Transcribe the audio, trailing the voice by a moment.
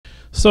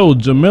So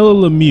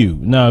Jamilah Lemieux.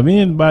 Now, if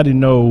anybody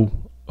know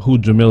who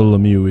Jamilah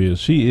Lemieux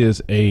is, she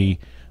is a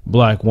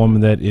black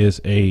woman that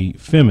is a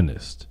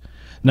feminist.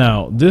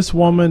 Now, this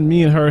woman,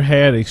 me and her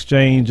had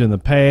exchange in the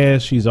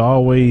past. She's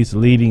always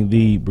leading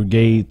the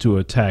brigade to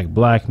attack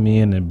black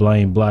men and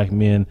blame black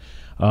men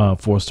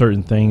for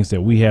certain things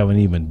that we haven't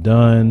even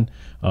done.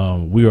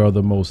 We are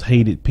the most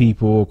hated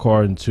people,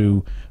 according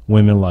to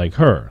women like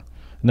her.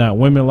 Now,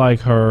 women like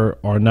her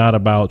are not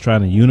about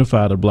trying to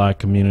unify the black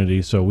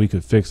community so we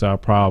could fix our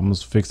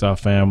problems, fix our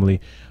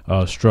family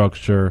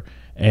structure,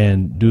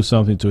 and do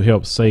something to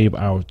help save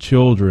our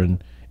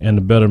children and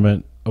the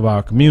betterment of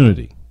our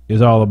community.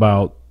 It's all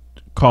about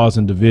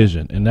causing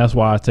division, and that's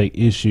why I take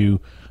issue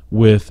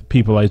with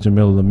people like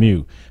Jamilah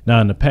Lemieux. Now,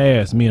 in the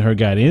past, me and her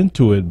got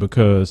into it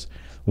because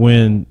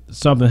when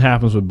something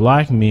happens with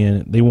black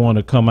men, they want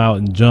to come out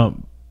and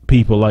jump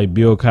people like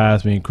Bill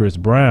Cosby and Chris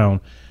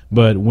Brown.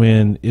 But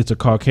when it's a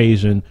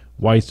Caucasian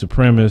white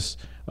supremacist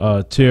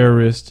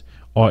terrorist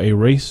or a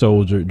race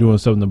soldier doing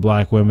something to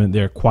black women,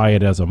 they're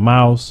quiet as a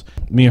mouse.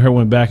 Me and her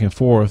went back and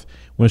forth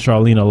when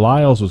Charlene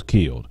Lyles was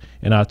killed.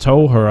 And I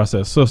told her, I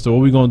said, sister, what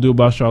are we going to do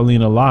about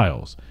Charlene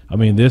Lyles? I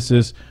mean, this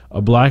is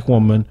a black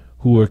woman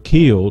who were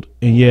killed,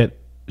 and yet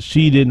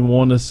she didn't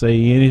want to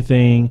say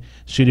anything.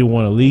 She didn't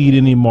want to lead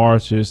any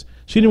marches.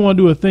 She didn't want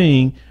to do a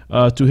thing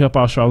to help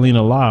out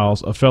Charlene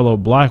Lyles, a fellow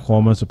black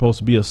woman supposed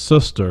to be a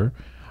sister.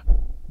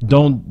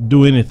 Don't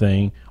do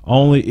anything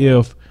only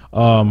if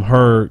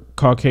her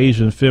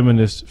Caucasian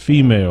feminist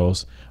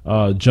females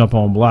jump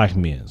on black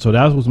men. So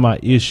that was my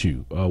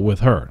issue with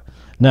her.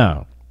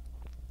 Now,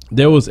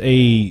 there was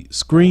a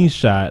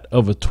screenshot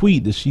of a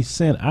tweet that she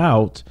sent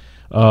out,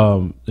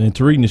 and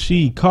Tariq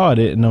Nasheed caught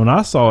it. And when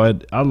I saw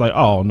it, I was like,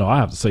 oh no, I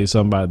have to say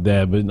something about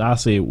that. But I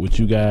say it with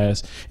you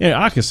guys, and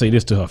I can say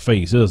this to her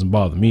face. It doesn't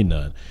bother me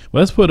none. But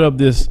let's put up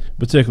this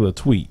particular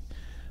tweet.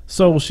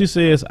 So she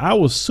says, I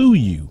will sue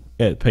you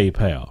at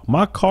PayPal.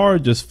 My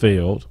card just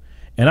failed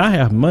and I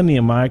have money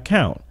in my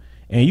account,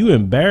 and you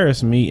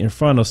embarrassed me in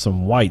front of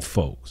some white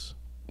folks.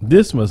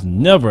 This must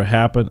never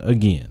happen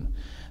again.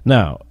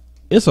 Now,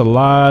 it's a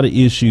lot of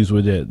issues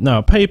with that.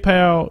 Now,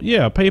 PayPal,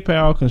 yeah,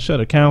 PayPal can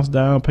shut accounts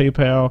down.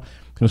 PayPal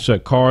can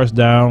shut cards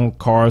down.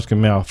 Cards can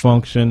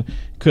malfunction.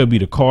 Could be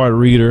the card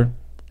reader.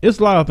 It's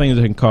a lot of things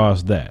that can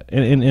cause that.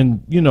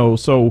 And you know,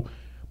 so,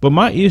 but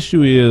my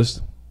issue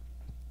is,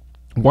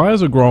 why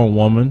is a grown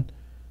woman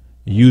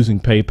using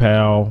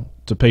PayPal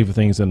to pay for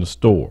things in the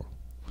store?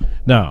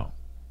 Now,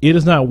 it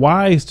is not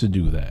wise to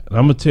do that. And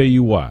I'm going to tell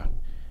you why.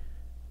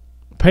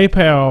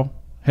 PayPal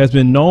has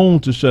been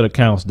known to shut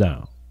accounts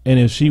down. And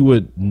if she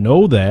would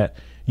know that,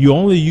 you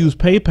only use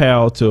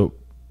PayPal to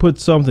put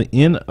something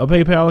in a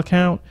PayPal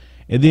account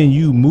and then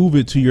you move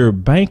it to your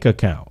bank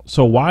account.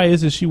 So why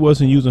is it she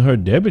wasn't using her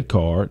debit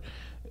card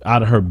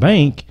out of her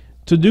bank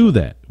to do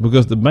that?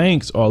 Because the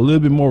banks are a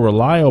little bit more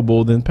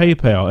reliable than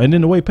PayPal. And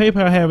then the way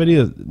PayPal have it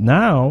is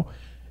now,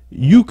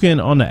 you can,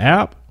 on the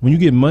app, when you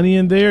get money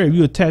in there, if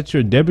you attach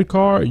your debit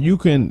card, you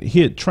can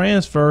hit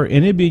transfer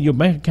and it'll be in your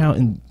bank account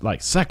in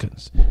like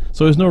seconds.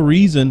 So there's no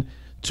reason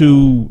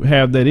to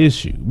have that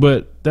issue,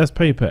 but that's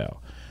PayPal.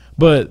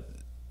 But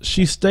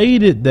she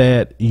stated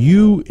that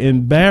you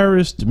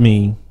embarrassed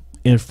me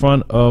in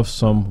front of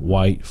some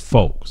white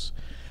folks.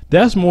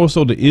 That's more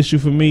so the issue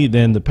for me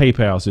than the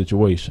PayPal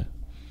situation.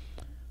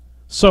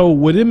 So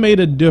would it make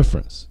a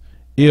difference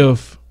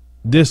if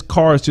this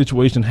card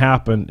situation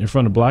happened in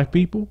front of black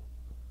people?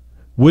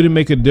 Would it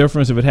make a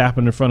difference if it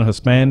happened in front of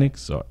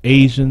Hispanics or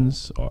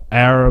Asians or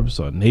Arabs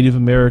or Native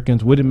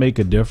Americans? Would it make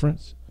a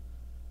difference?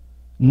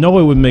 No,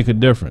 it would make a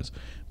difference.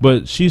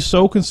 But she's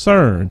so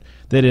concerned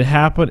that it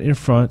happened in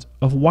front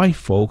of white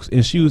folks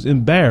and she was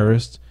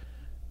embarrassed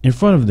in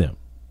front of them.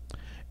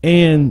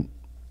 And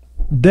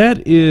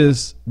that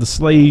is the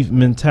slave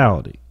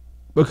mentality.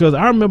 Because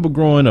I remember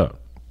growing up,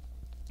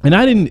 and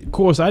I didn't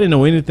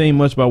know anything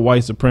much about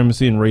white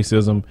supremacy and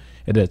racism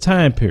at that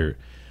time period.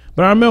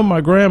 But I remember my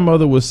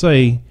grandmother would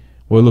say,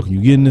 well, look, you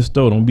get in this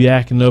store, don't be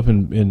acting up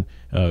and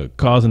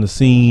causing a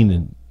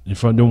scene in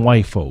front of them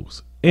white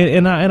folks.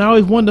 And I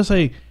always wanted to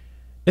say,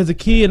 as a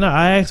kid, and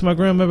I asked my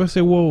grandmother, I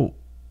said, well,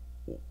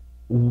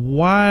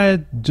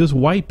 why just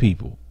white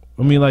people?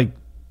 I mean, like,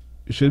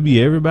 should it be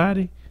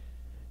everybody?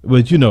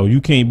 But, you know, you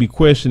can't be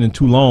questioning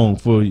too long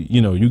for,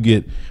 you know, you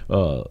get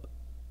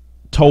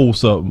told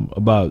something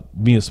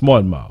about being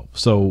smart mouth.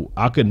 So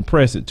I couldn't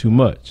press it too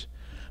much.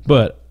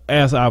 But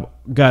as I've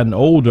gotten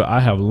older, I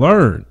have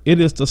learned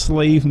it is the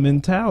slave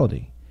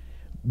mentality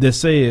that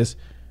says,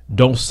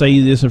 don't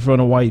say this in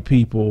front of white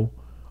people.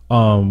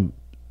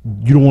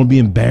 You don't want to be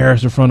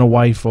embarrassed in front of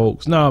white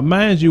folks. Now,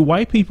 mind you,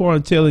 white people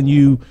aren't telling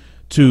you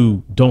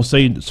to don't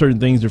say certain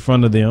things in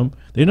front of them.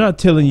 They're not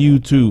telling you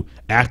to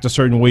act a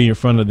certain way in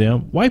front of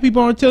them. White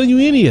people aren't telling you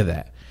any of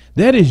that.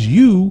 That is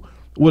you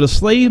with a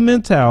slave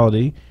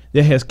mentality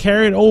that has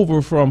carried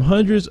over from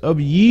hundreds of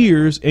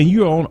years, and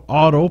you're on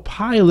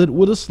autopilot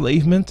with a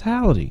slave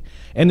mentality.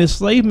 And the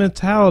slave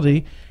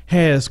mentality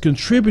has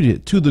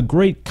contributed to the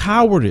great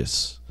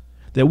cowardice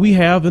that we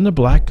have in the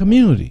black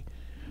community.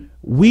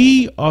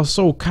 We are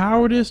so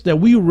cowardice that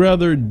we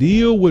rather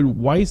deal with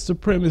white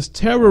supremacist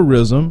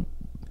terrorism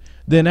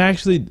than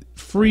actually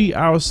free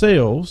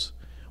ourselves.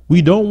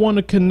 We don't want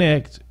to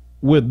connect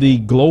with the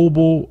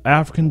global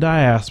African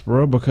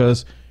diaspora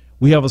because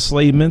we have a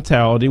slave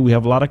mentality. We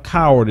have a lot of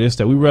cowardice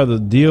that we rather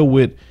deal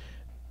with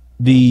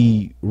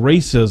the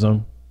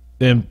racism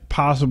than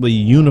possibly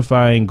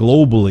unifying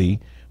globally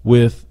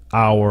with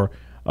our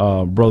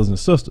brothers and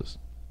sisters.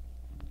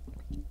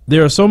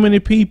 There are so many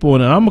people,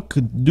 and I'm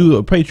gonna do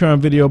a Patreon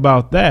video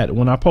about that.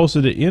 When I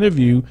posted an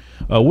interview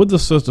with the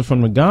sister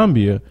from the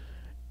Gambia,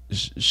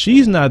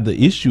 she's not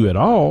the issue at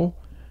all.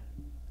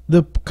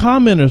 The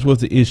commenters was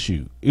the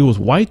issue. It was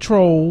white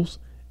trolls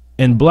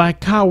and black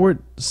coward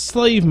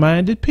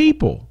slave-minded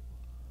people.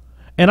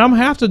 And I'm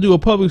gonna have to do a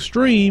public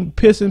stream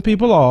pissing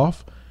people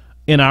off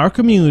in our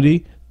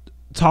community,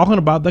 talking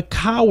about the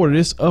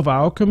cowardice of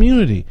our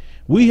community.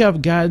 We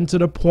have gotten to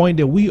the point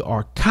that we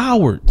are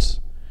cowards.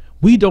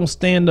 We don't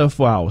stand up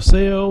for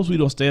ourselves. We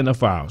don't stand up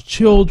for our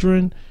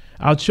children.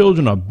 Our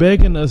children are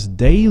begging us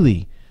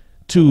daily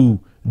to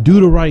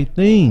do the right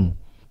thing.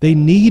 They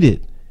need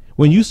it.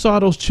 When you saw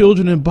those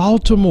children in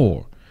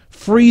Baltimore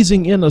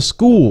freezing in a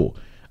school,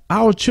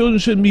 our children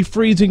shouldn't be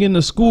freezing in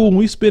the school when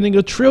we're spending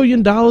 $1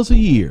 trillion a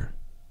year.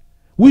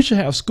 We should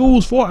have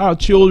schools for our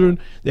children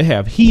that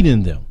have heat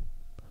in them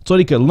so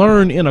they can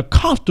learn in a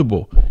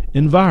comfortable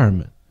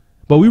environment.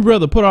 But we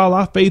rather put all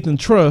our faith and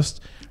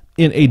trust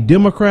in a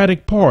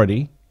Democratic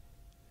Party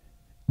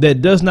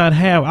that does not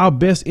have our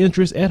best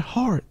interests at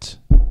heart.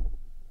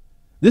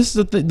 This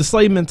is the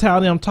slave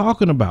mentality I'm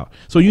talking about.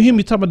 So you hear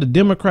me talk about the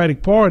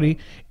Democratic Party,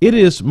 it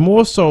is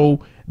more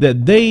so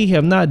that they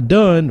have not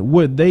done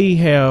what they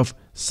have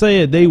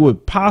said they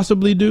would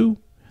possibly do.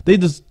 They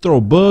just throw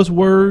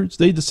buzzwords.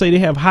 They just say they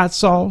have hot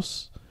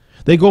sauce.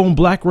 They go on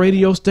black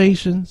radio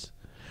stations,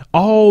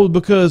 all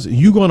because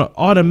you're going to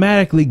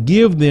automatically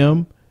give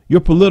them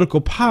your political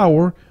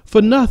power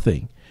for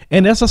nothing.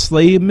 And that's a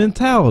slave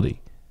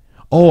mentality.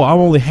 Oh, I'm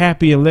only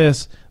happy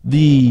unless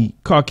the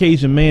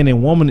Caucasian man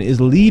and woman is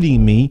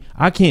leading me.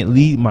 I can't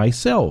lead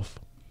myself.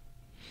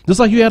 Just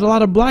like you had a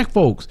lot of black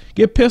folks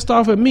get pissed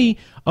off at me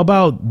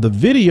about the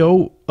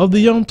video of the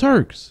Young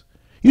Turks.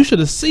 You should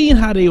have seen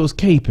how they was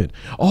caping.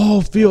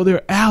 Oh, Phil,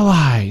 they're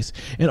allies.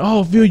 And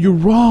oh, Phil, you're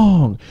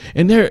wrong.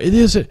 And there it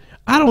is.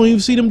 I don't even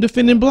see them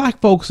defending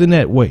black folks in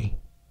that way.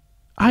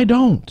 I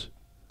don't.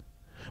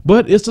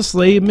 But it's a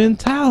slave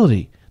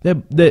mentality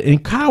that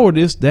and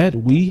cowardice that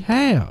we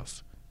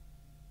have.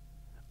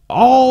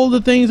 All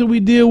the things that we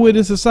deal with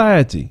in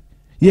society,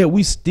 yet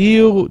we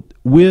still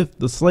with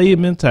the slave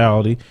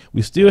mentality.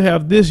 We still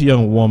have this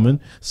young woman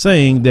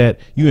saying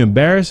that you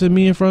embarrassing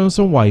me in front of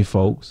some white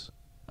folks.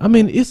 I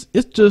mean, it's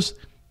just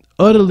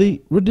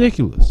utterly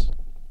ridiculous.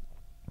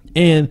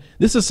 And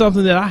this is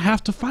something that I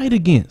have to fight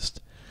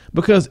against,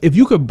 because if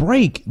you could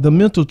break the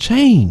mental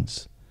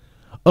chains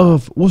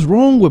of what's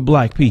wrong with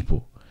black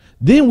people,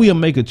 then we'll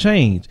make a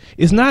change.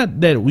 It's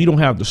not that we don't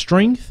have the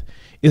strength.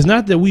 It's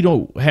not that we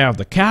don't have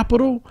the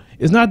capital.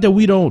 It's not that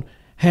we don't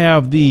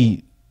have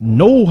the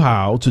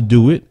know-how to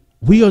do it.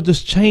 We are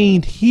just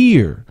chained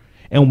here.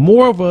 And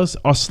more of us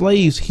are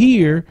slaves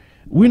here.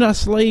 We're not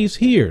slaves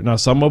here. Now,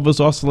 some of us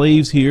are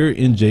slaves here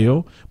in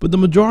jail, but the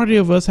majority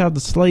of us have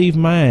the slave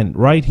mind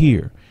right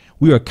here.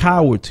 We are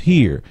cowards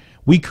here.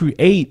 We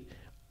create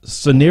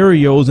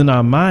scenarios in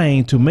our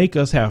mind to make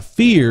us have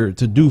fear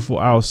to do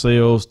for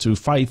ourselves, to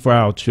fight for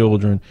our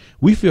children.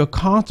 We feel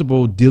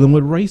comfortable dealing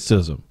with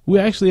racism. We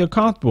actually are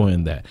comfortable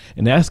in that.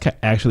 And that's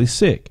actually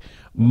sick.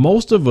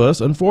 Most of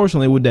us,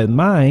 unfortunately, with that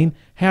mind,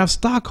 have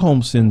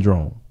Stockholm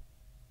syndrome.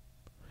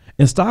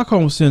 And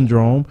Stockholm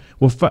syndrome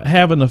will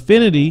have an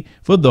affinity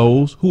for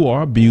those who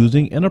are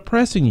abusing and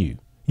oppressing you.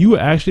 You will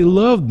actually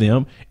love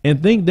them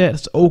and think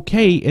that's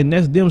okay, and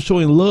that's them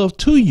showing love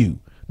to you.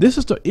 This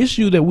is the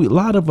issue that a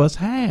lot of us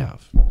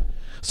have.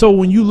 So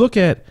when you look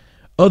at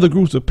other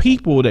groups of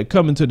people that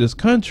come into this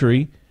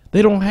country,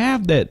 they don't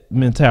have that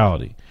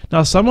mentality.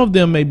 Now, some of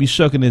them may be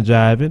shucking and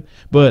jiving,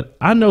 but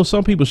I know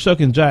some people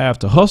shuck and jive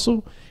to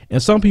hustle,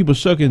 and some people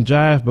shuck and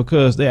jive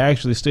because they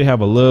actually still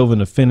have a love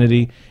and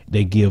affinity.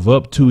 They give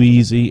up too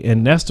easy,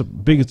 and that's the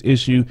biggest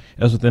issue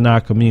that's within our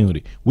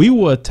community. We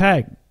will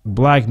attack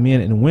black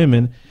men and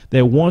women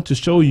that want to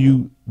show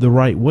you the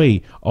right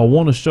way, or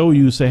want to show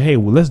you, say, hey,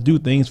 well, let's do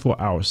things for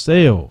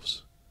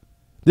ourselves.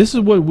 This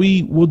is what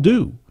we will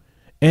do.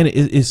 And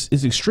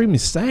it's extremely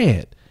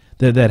sad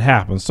that that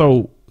happens.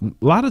 So a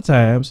lot of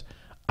times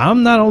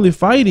I'm not only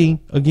fighting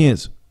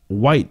against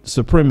white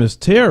supremacist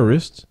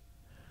terrorists,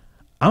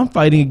 I'm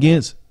fighting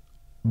against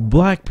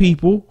black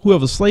people who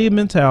have a slave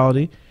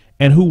mentality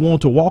and who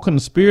want to walk in the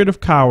spirit of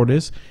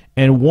cowardice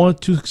and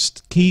want to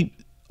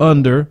keep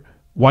under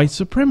white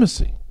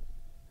supremacy.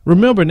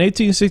 Remember in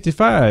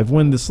 1865,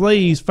 when the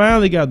slaves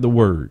finally got the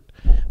word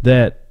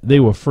that they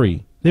were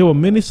free, there were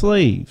many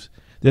slaves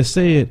that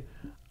said,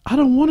 I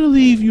don't want to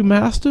leave you,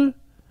 master.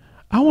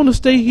 I want to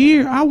stay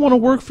here. I want to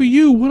work for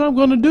you. What I'm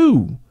going to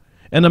do?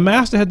 And the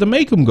master had to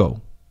make them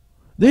go.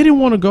 They didn't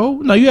want to go.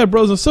 Now you had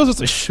brothers and sisters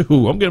say,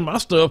 shoot, I'm getting my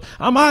stuff.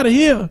 I'm out of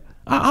here.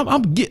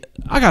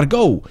 I gotta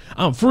go.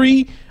 I'm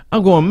free.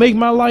 I'm going to make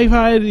my life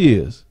how it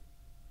is.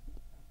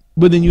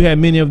 But then you had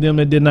many of them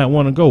that did not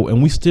want to go,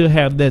 and we still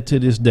have that to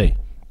this day.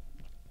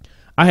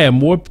 I had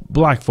more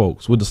black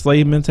folks with the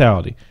slave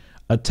mentality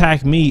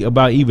attack me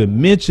about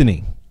even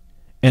mentioning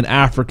an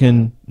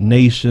African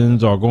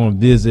nations or going to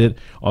visit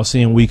or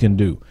seeing what we can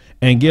do.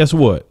 And guess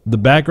what? The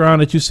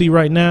background that you see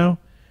right now,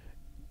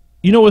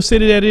 you know what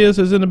city that is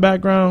in the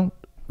background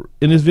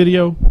in this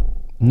video?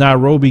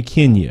 Nairobi,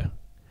 Kenya.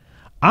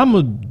 I'm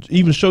going to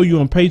even show you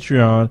on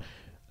Patreon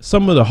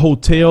some of the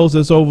hotels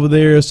that's over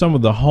there, some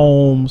of the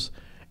homes,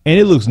 and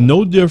it looks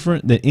no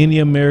different than any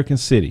American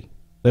city,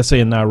 let's say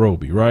in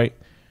Nairobi, right?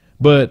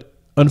 But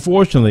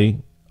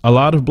unfortunately, a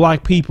lot of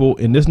black people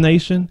in this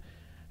nation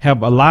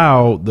have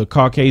allowed the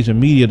Caucasian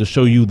media to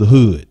show you the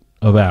hood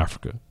of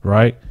Africa,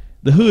 right?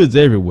 The hood's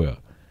everywhere.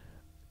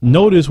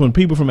 Notice when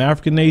people from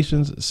African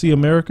nations see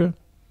America,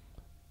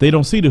 they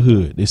don't see the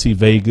hood. They see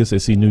Vegas, they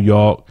see New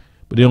York,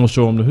 but they don't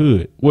show them the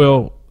hood.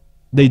 Well,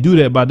 they do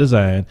that by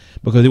design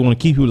because they want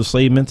to keep you with a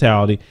slave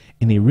mentality,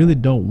 and they really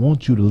don't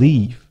want you to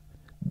leave.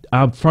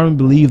 I firmly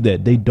believe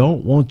that they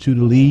don't want you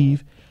to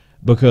leave,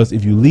 because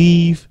if you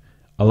leave,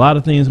 a lot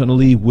of things are going to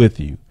leave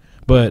with you.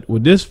 But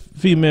what this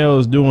female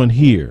is doing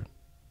here,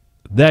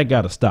 that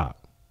got to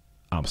stop.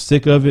 I'm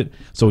sick of it.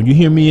 So when you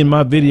hear me in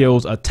my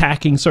videos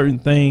attacking certain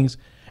things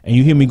and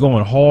you hear me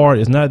going hard,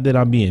 it's not that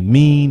I'm being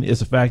mean. It's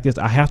the fact that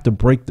I have to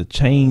break the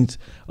chains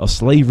of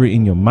slavery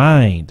in your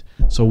mind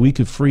so we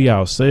could free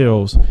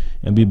ourselves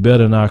and be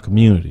better in our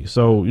community.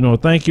 So,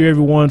 thank you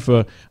everyone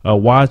for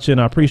watching.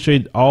 I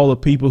appreciate all the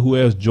people who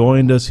has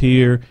joined us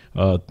here.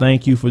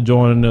 Thank you for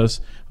joining us.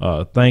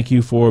 Thank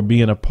you for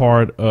being a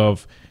part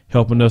of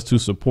helping us to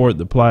support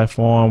the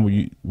platform.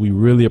 We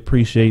really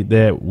appreciate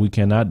that. We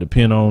cannot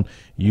depend on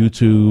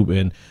YouTube,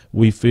 and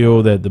we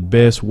feel that the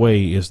best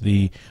way is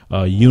the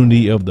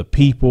unity of the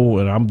people.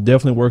 And I'm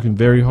definitely working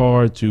very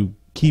hard to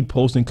keep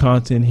posting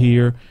content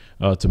here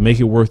to make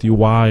it worth your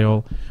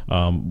while,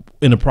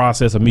 in the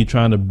process of me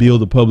trying to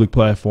build a public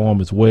platform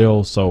as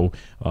well. So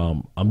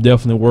I'm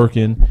definitely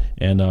working,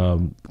 and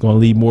going to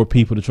lead more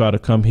people to try to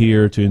come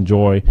here to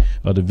enjoy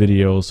the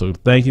videos. So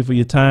thank you for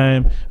your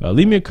time.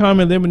 Leave me a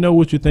comment. Let me know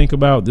what you think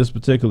about this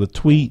particular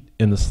tweet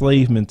and the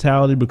slave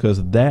mentality,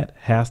 because that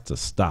has to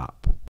stop.